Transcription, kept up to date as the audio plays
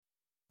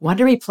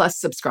Wondery Plus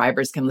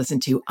subscribers can listen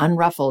to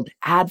Unruffled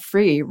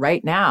ad-free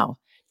right now.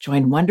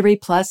 Join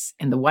Wondery Plus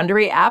in the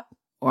Wondery app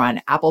or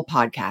on Apple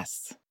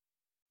Podcasts.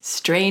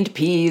 Strained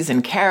peas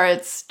and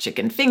carrots,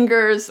 chicken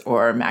fingers,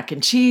 or mac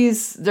and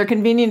cheese, they're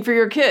convenient for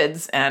your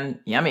kids and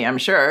yummy, I'm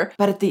sure.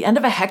 But at the end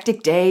of a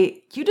hectic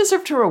day, you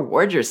deserve to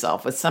reward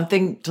yourself with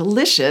something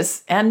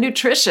delicious and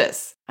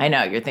nutritious. I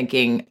know you're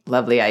thinking,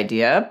 lovely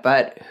idea,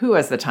 but who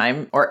has the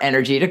time or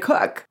energy to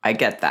cook? I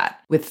get that.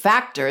 With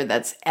Factor,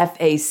 that's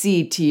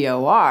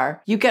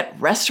Factor, you get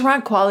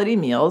restaurant quality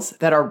meals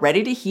that are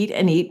ready to heat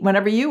and eat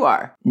whenever you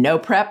are. No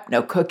prep,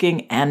 no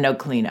cooking, and no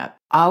cleanup.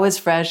 Always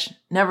fresh,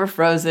 never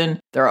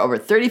frozen. There are over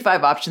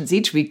 35 options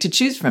each week to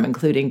choose from,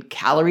 including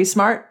Calorie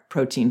Smart,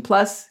 Protein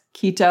Plus,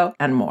 Keto,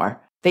 and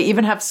more. They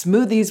even have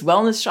smoothies,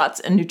 wellness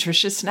shots, and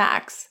nutritious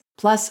snacks.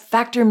 Plus,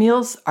 Factor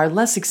meals are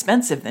less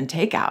expensive than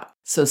takeout.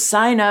 So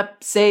sign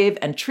up, save,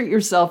 and treat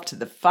yourself to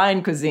the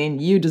fine cuisine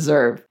you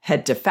deserve.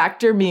 Head to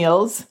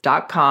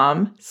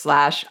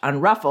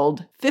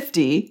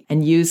factormeals.com/unruffled50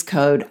 and use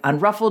code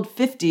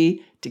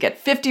unruffled50 to get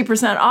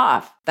 50%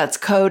 off. That's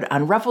code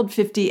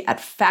unruffled50 at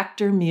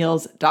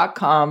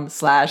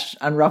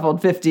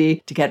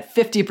factormeals.com/unruffled50 to get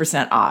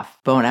 50% off.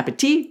 Bon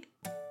appetit!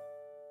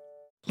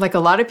 Like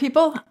a lot of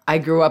people, I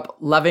grew up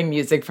loving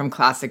music from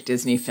classic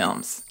Disney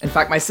films. In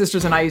fact, my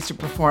sisters and I used to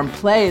perform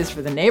plays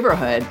for the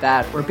neighborhood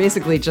that were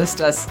basically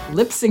just us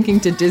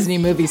lip-syncing to Disney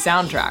movie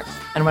soundtracks.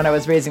 And when I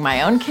was raising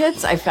my own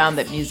kids, I found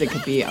that music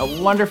could be a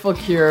wonderful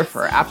cure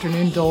for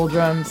afternoon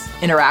doldrums,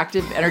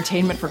 interactive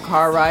entertainment for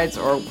car rides,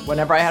 or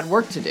whenever I had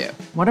work to do.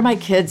 One of my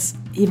kids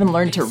even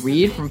learned to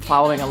read from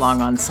following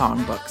along on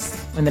songbooks.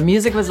 When the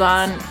music was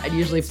on, I'd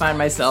usually find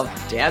myself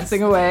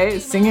dancing away,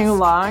 singing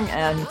along,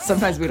 and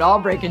sometimes we'd all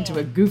break into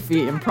a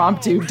goofy,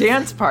 impromptu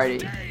dance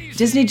party.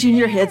 Disney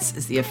Junior Hits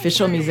is the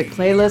official music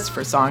playlist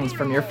for songs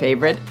from your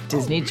favorite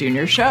Disney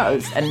Junior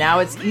shows, and now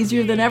it's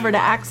easier than ever to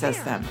access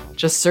them.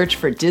 Just search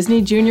for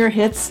Disney Junior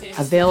Hits,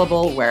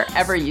 available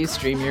wherever you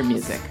stream your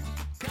music.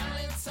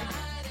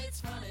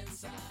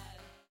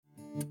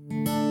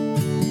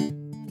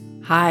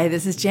 Hi,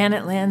 this is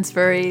Janet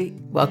Lansbury.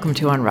 Welcome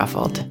to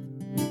Unruffled.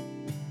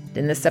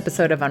 In this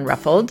episode of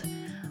Unruffled,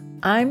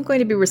 I'm going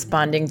to be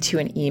responding to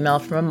an email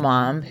from a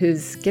mom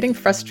who's getting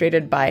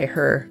frustrated by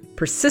her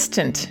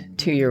persistent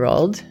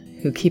 2-year-old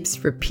who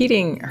keeps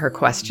repeating her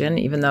question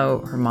even though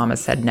her mama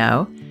said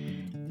no.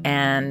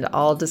 And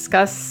I'll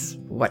discuss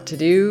what to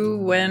do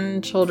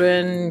when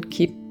children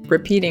keep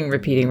repeating.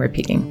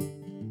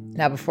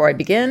 Now, before I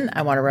begin,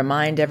 I want to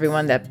remind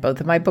everyone that both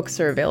of my books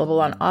are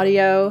available on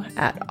audio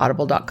at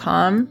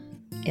audible.com,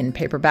 in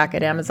paperback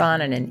at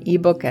Amazon, and in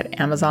ebook at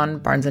Amazon,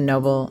 Barnes &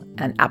 Noble,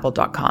 and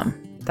apple.com.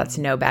 That's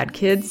No Bad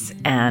Kids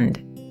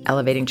and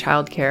Elevating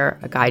Childcare,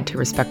 A Guide to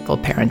Respectful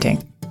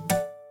Parenting.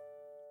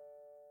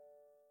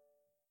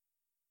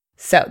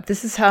 So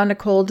this is how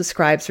Nicole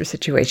describes her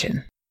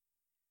situation.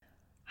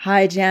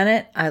 Hi,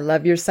 Janet. I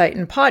love your site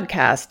and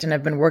podcast, and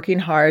I've been working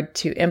hard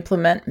to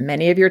implement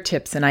many of your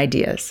tips and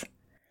ideas.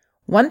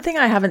 One thing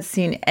I haven't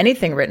seen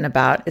anything written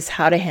about is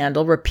how to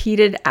handle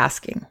repeated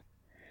asking.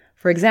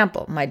 For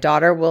example, my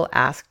daughter will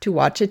ask to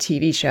watch a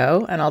TV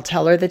show, and I'll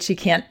tell her that she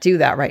can't do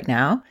that right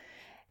now,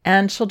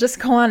 and she'll just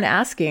go on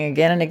asking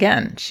again and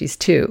again. She's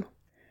 2.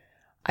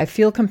 I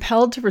feel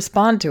compelled to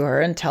respond to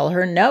her and tell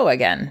her no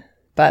again,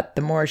 but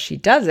the more she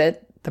does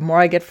it, the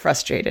more I get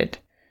frustrated.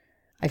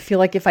 I feel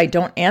like if I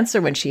don't answer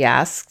when she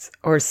asks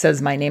or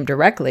says my name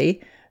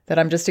directly, that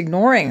I'm just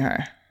ignoring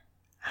her.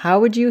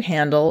 How would you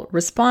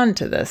respond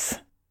to this?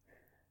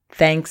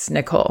 Thanks,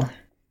 Nicole.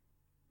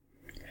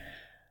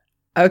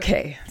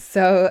 Okay,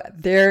 so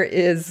there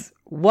is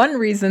one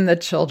reason that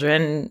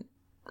children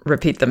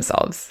repeat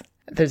themselves.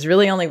 There's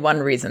really only one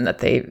reason that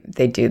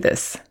they do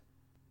this.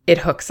 It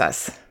hooks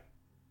us.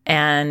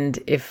 And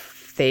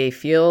if they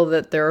feel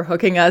that they're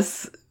hooking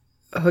us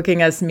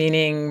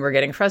meaning we're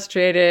getting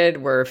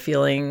frustrated, we're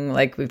feeling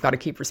like we've got to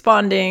keep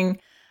responding,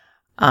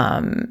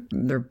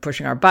 they're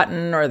pushing our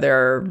button, or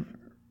they're,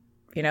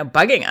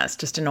 bugging us,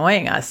 just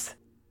annoying us.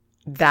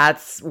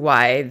 That's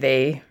why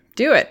they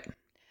do it.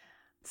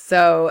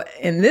 So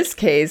in this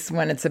case,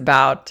 when it's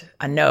about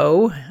a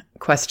no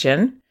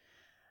question,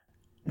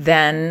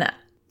 then,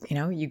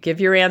 you give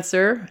your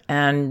answer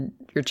and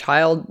your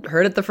child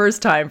heard it the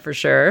first time for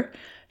sure.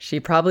 She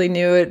probably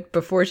knew it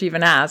before she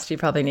even asked. She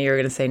probably knew you were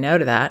going to say no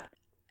to that.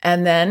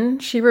 And then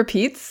she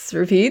repeats.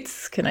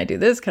 Can I do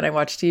this? Can I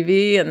watch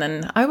TV? And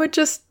then I would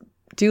just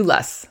do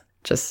less.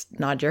 Just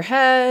nod your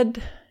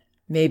head,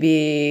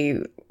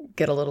 maybe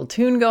get a little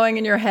tune going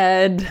in your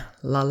head.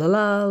 La, la,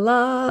 la,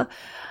 la.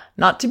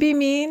 Not to be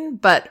mean,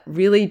 but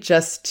really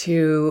just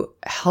to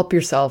help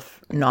yourself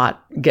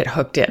not get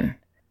hooked in.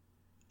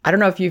 I don't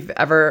know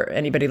if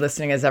anybody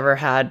listening has ever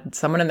had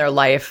someone in their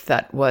life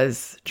that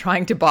was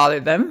trying to bother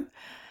them.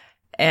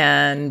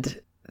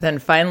 And then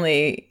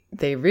finally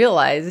you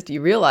realized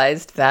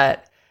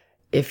that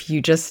if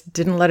you just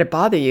didn't let it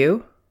bother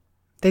you,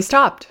 they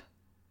stopped.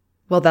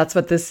 Well, that's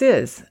what this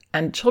is.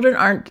 And children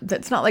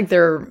it's not like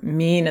they're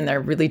mean and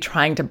they're really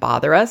trying to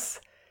bother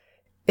us.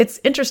 It's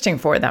interesting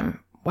for them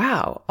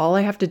wow, all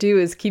I have to do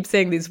is keep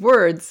saying these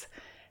words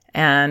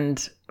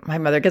and my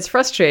mother gets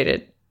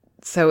frustrated.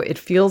 So it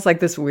feels like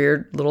this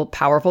weird little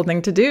powerful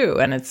thing to do.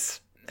 And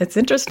it's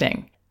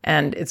interesting.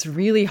 And it's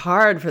really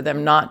hard for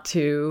them not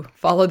to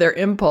follow their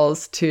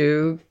impulse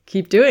to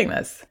keep doing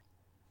this.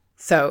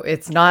 So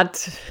it's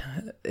not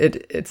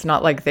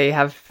like they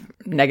have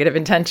negative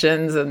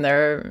intentions and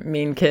they're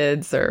mean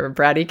kids or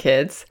bratty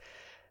kids.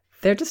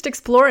 They're just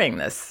exploring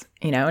this.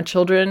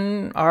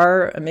 Children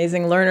are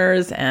amazing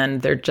learners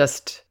and they're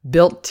just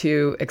built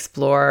to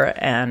explore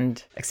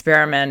and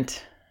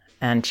experiment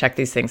and check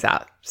these things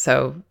out.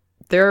 So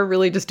they're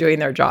really just doing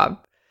their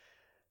job.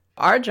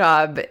 Our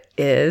job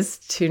is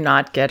to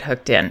not get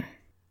hooked in.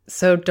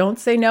 So don't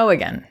say no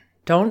again.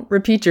 Don't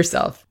repeat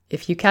yourself.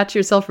 If you catch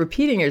yourself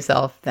repeating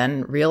yourself,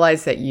 then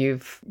realize that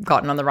you've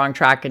gotten on the wrong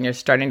track and you're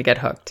starting to get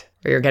hooked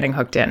or you're getting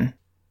hooked in.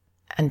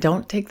 And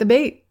don't take the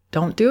bait.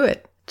 Don't do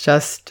it.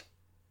 Just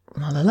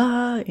la la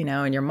la,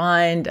 in your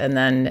mind. And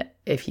then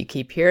if you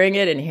keep hearing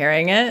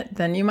it,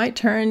 then you might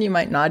turn, you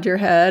might nod your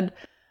head,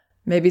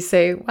 maybe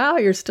say, wow,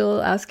 you're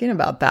still asking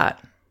about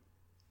that.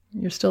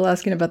 You're still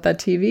asking about that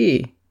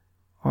TV.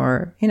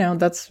 Or,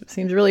 that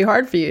seems really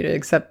hard for you to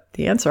accept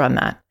the answer on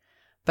that.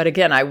 But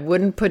again, I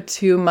wouldn't put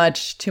too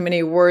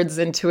many words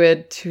into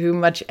it, too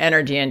much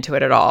energy into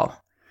it at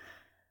all.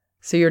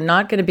 So you're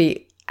not going to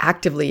be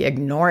actively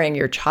ignoring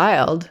your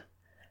child.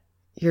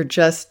 You're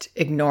just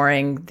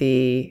ignoring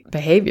the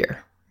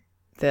behavior,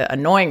 the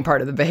annoying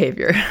part of the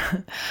behavior.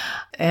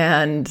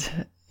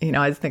 And,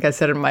 I think I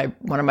said in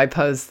one of my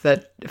posts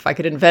that if I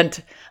could invent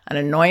an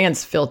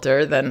annoyance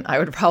filter, then I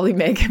would probably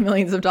make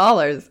millions of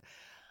dollars.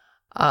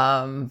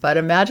 But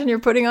imagine you're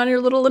putting on your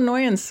little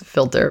annoyance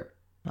filter.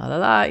 La, la,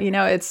 la.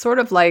 It's sort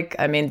of like,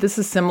 this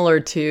is similar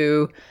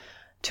to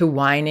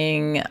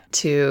whining,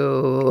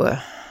 to,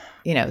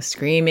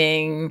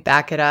 screaming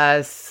back at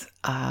us,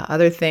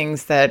 other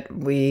things that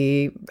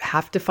we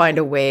have to find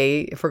a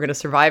way, if we're going to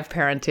survive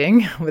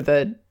parenting with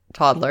a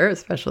toddler,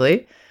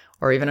 especially,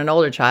 or even an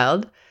older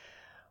child,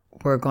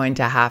 we're going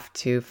to have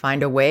to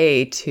find a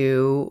way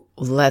to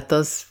let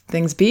those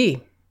things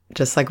be.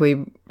 Just like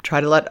we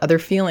try to let other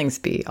feelings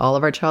be, all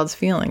of our child's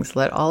feelings,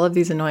 let all of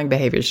these annoying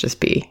behaviors just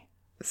be.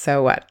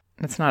 So what?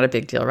 It's not a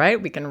big deal,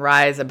 right? We can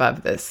rise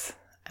above this.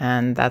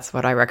 And that's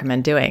what I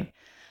recommend doing.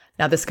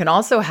 Now, this can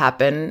also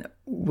happen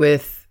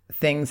with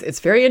things. It's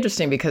very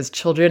interesting because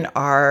children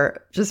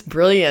are just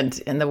brilliant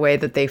in the way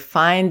that they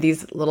find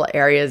these little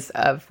areas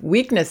of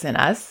weakness in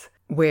us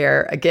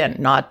where, again,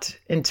 not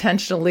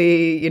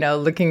intentionally,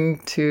 looking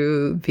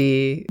to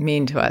be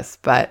mean to us,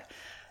 but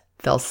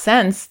they'll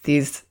sense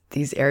these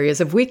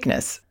areas of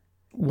weakness.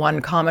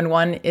 One common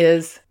one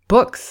is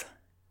books.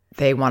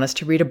 They want us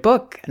to read a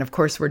book. And of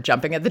course, we're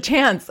jumping at the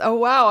chance. Oh,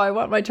 wow, I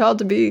want my child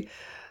to be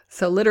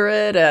so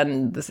literate.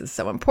 And this is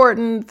so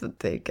important that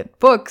they get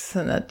books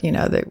and that,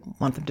 they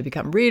want them to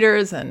become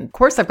readers. And of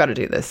course, I've got to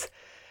do this.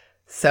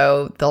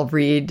 So they'll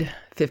read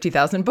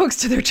 50,000 books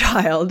to their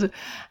child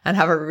and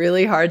have a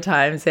really hard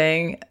time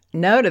saying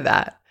no to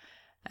that.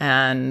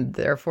 And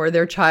therefore,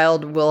 their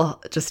child will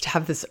just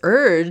have this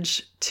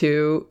urge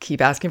to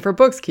keep asking for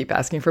books, keep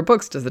asking for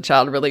books. Does the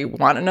child really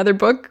want another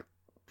book?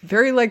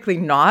 Very likely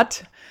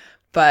not,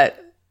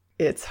 but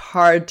it's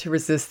hard to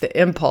resist the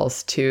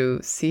impulse to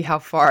see how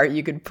far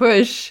you could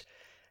push.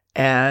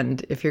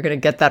 And if you're going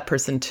to get that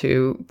person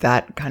to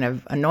that kind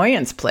of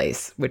annoyance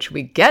place, which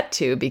we get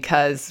to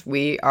because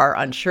we are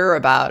unsure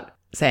about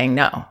saying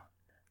no.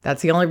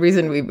 That's the only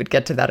reason we would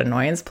get to that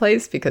annoyance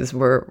place, because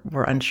we're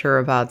unsure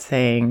about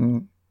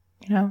saying,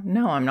 no,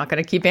 I'm not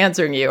going to keep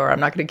answering you, or I'm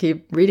not going to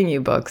keep reading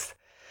you books.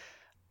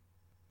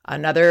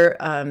 Another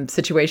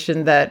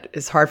situation that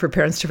is hard for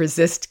parents to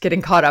resist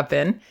getting caught up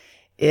in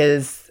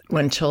is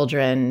when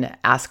children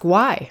ask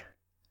why.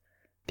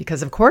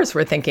 Because of course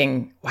we're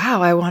thinking,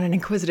 wow, I want an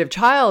inquisitive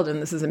child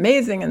and this is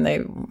amazing. And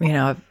they,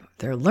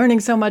 they're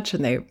learning so much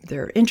and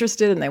they're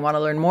interested and they want to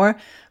learn more.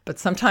 But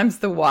sometimes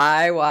the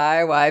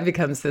why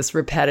becomes this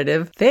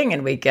repetitive thing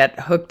and we get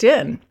hooked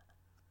in.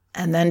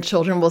 And then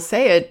children will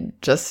say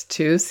it just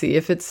to see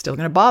if it's still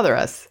going to bother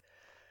us.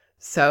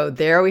 So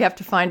there we have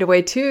to find a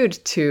way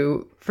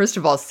to, first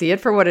of all, see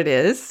it for what it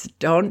is.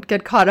 Don't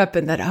get caught up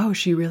in that, oh,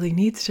 she really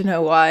needs to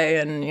know why.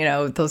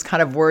 And, those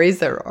kind of worries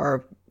that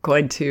are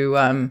going to,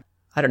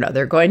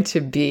 they're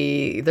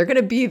going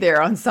to be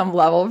there on some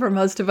level for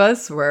most of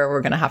us, where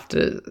we're going to have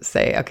to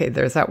say, okay,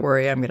 there's that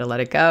worry. I'm going to let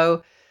it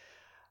go.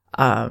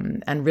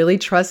 And really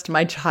trust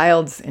my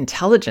child's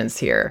intelligence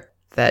here,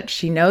 that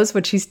she knows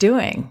what she's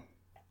doing.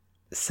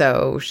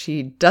 So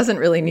she doesn't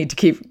really need to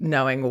keep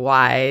knowing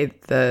why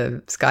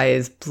the sky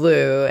is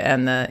blue,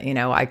 and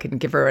I can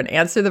give her an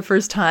answer the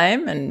first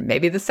time and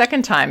maybe the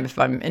second time if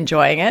I'm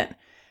enjoying it.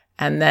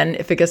 And then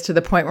if it gets to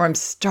the point where I'm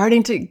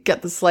starting to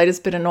get the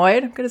slightest bit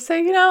annoyed, I'm going to say,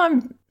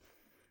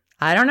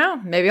 I don't know,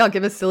 maybe I'll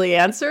give a silly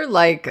answer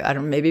like,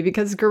 maybe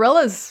because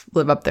gorillas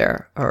live up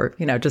there, or,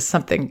 just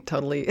something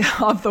totally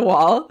off the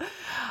wall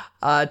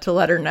to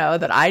let her know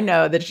that I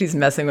know that she's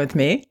messing with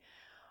me.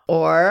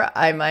 Or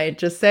I might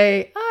just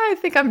say, I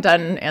think I'm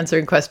done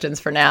answering questions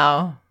for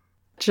now.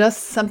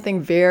 Just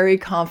something very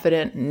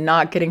confident,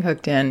 not getting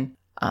hooked in,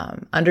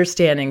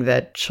 understanding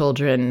that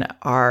children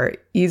are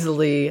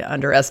easily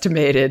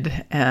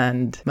underestimated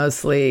and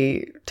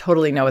mostly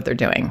totally know what they're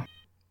doing.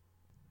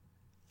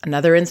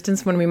 Another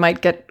instance when we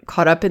might get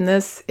caught up in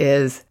this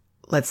is,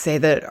 let's say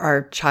that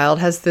our child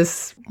has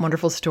this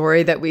wonderful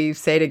story that we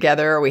say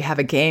together, or we have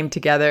a game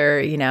together,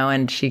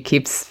 and she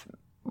keeps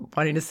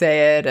wanting to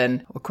say it.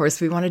 And of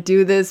course, we want to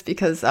do this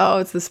because,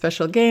 it's the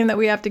special game that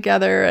we have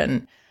together.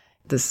 And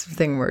this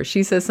thing where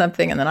she says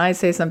something and then I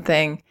say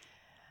something,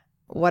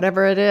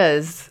 whatever it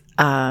is,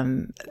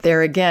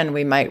 there again,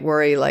 we might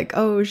worry like,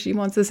 she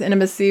wants this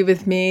intimacy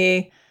with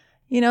me,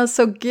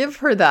 so give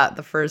her that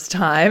the first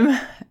time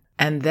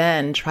and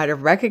then try to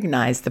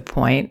recognize the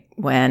point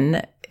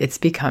when it's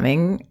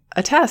becoming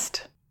a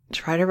test.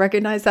 Try to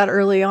recognize that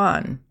early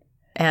on.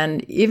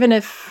 And even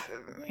if,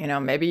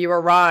 maybe you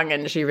were wrong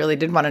and she really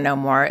did want to know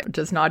more,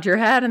 just nod your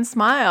head and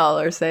smile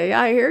or say,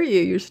 I hear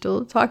you. You're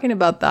still talking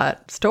about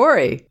that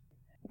story.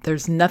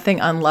 There's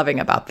nothing unloving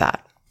about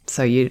that.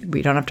 So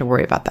we don't have to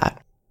worry about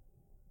that.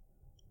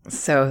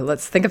 So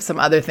let's think of some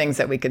other things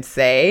that we could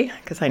say,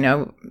 because I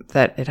know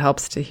that it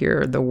helps to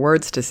hear the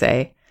words to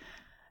say.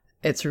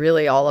 It's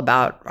really all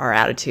about our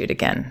attitude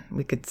again.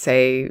 We could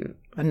say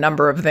a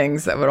number of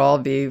things that would all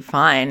be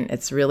fine.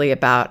 It's really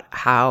about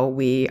how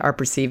we are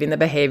perceiving the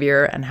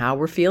behavior and how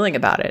we're feeling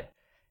about it.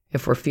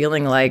 If we're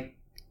feeling like,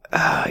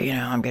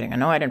 I'm getting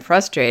annoyed and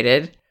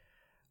frustrated,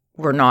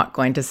 we're not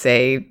going to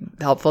say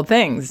helpful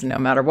things no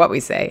matter what we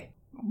say.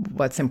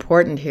 What's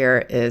important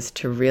here is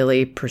to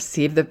really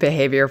perceive the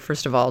behavior,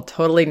 first of all,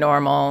 totally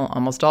normal.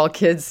 Almost all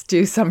kids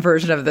do some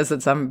version of this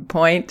at some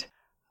point.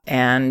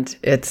 And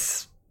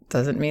it's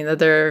doesn't mean that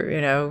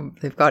they're,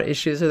 they've got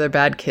issues or they're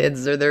bad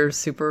kids or they're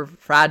super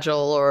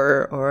fragile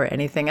or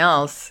anything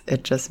else.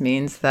 It just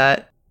means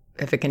that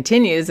if it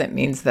continues, it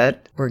means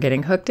that we're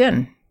getting hooked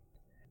in.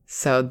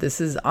 So this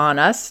is on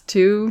us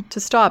to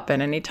stop at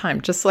any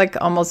time, just like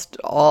almost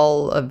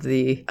all of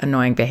the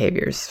annoying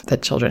behaviors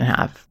that children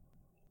have.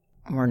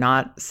 We're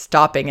not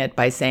stopping it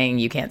by saying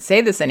you can't say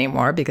this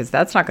anymore because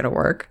that's not going to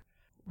work.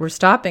 We're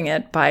stopping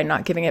it by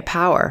not giving it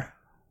power,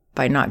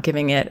 by not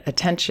giving it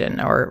attention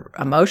or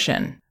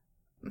emotion.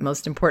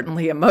 Most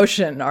importantly,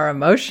 emotion. Our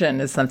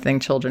emotion is something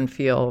children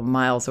feel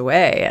miles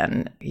away.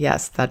 And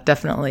yes, that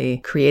definitely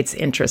creates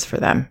interest for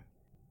them.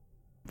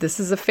 This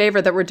is a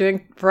favor that we're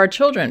doing for our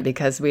children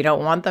because we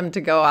don't want them to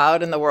go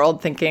out in the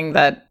world thinking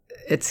that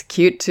it's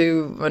cute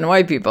to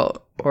annoy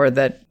people or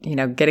that,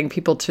 getting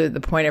people to the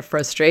point of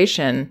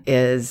frustration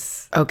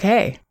is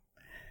okay.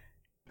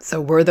 So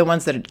we're the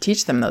ones that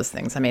teach them those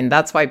things. I mean,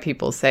 that's why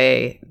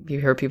you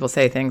hear people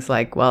say things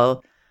like,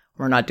 well,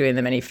 we're not doing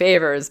them any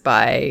favors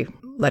by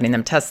letting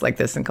them test like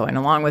this and going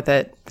along with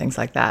it, things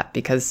like that.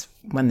 Because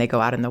when they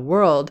go out in the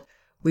world,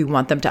 we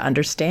want them to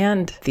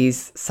understand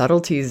these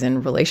subtleties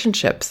in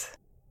relationships,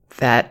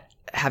 that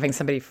having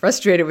somebody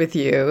frustrated with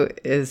you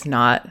is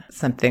not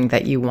something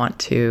that you want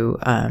to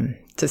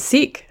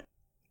seek.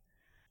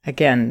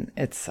 Again,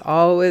 it's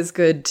always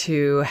good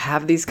to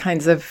have these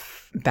kinds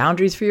of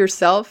boundaries for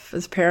yourself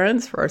as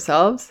parents, for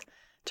ourselves,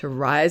 to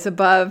rise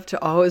above,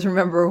 to always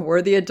remember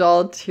we're the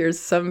adult. Here's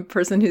some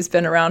person who's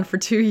been around for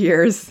 2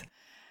 years.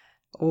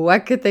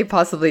 What could they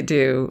possibly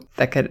do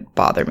that could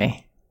bother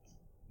me?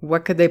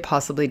 What could they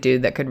possibly do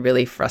that could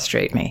really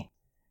frustrate me?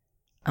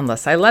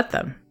 Unless I let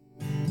them.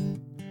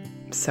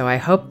 So I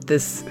hope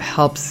this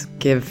helps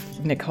give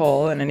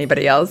Nicole and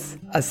anybody else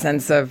a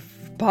sense of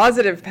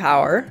positive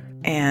power,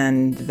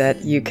 and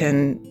that you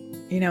can,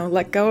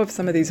 let go of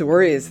some of these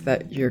worries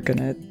that you're going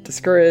to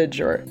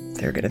discourage or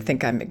they're going to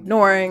think I'm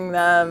ignoring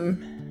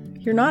them.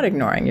 You're not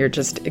ignoring. You're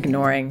just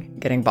ignoring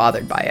getting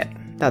bothered by it.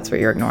 That's what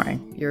you're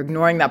ignoring. You're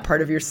ignoring that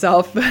part of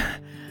yourself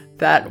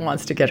that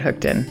wants to get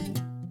hooked in.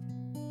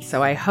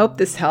 So I hope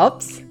this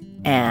helps.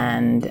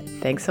 And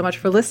thanks so much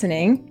for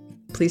listening.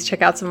 Please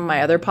check out some of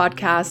my other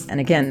podcasts.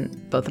 And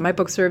again, both of my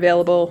books are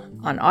available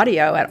on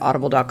audio at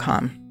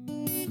audible.com.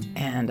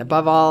 And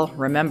above all,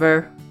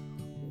 remember,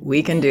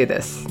 we can do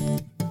this.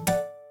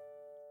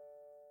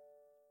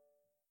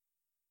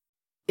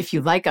 If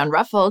you like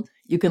Unruffled,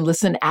 you can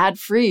listen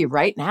ad-free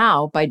right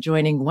now by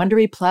joining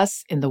Wondery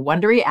Plus in the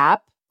Wondery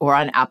app or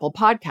on Apple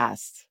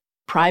Podcasts.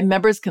 Prime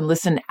members can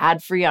listen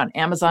ad-free on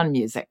Amazon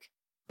Music.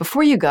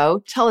 Before you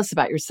go, tell us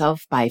about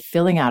yourself by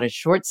filling out a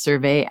short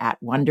survey at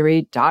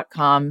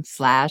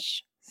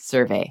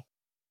Wondery.com/survey.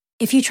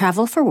 If you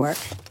travel for work,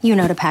 you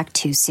know to pack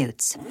 2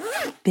 suits.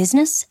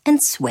 Business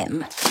and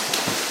swim.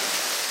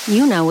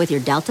 You know with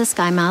your Delta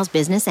SkyMiles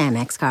Business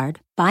Amex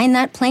card, buying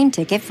that plane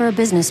ticket for a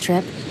business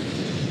trip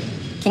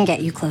can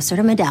get you closer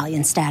to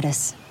medallion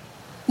status.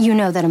 You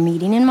know that a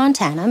meeting in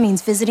Montana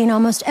means visiting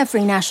almost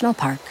every national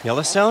park.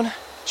 Yellowstone?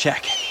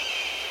 Check.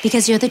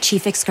 Because you're the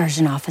chief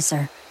excursion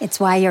officer. It's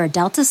why you're a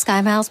Delta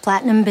SkyMiles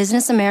Platinum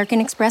Business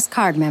American Express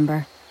card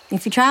member.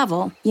 If you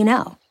travel, you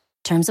know.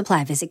 Terms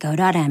apply. Visit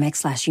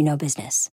go.amex/you-know-business.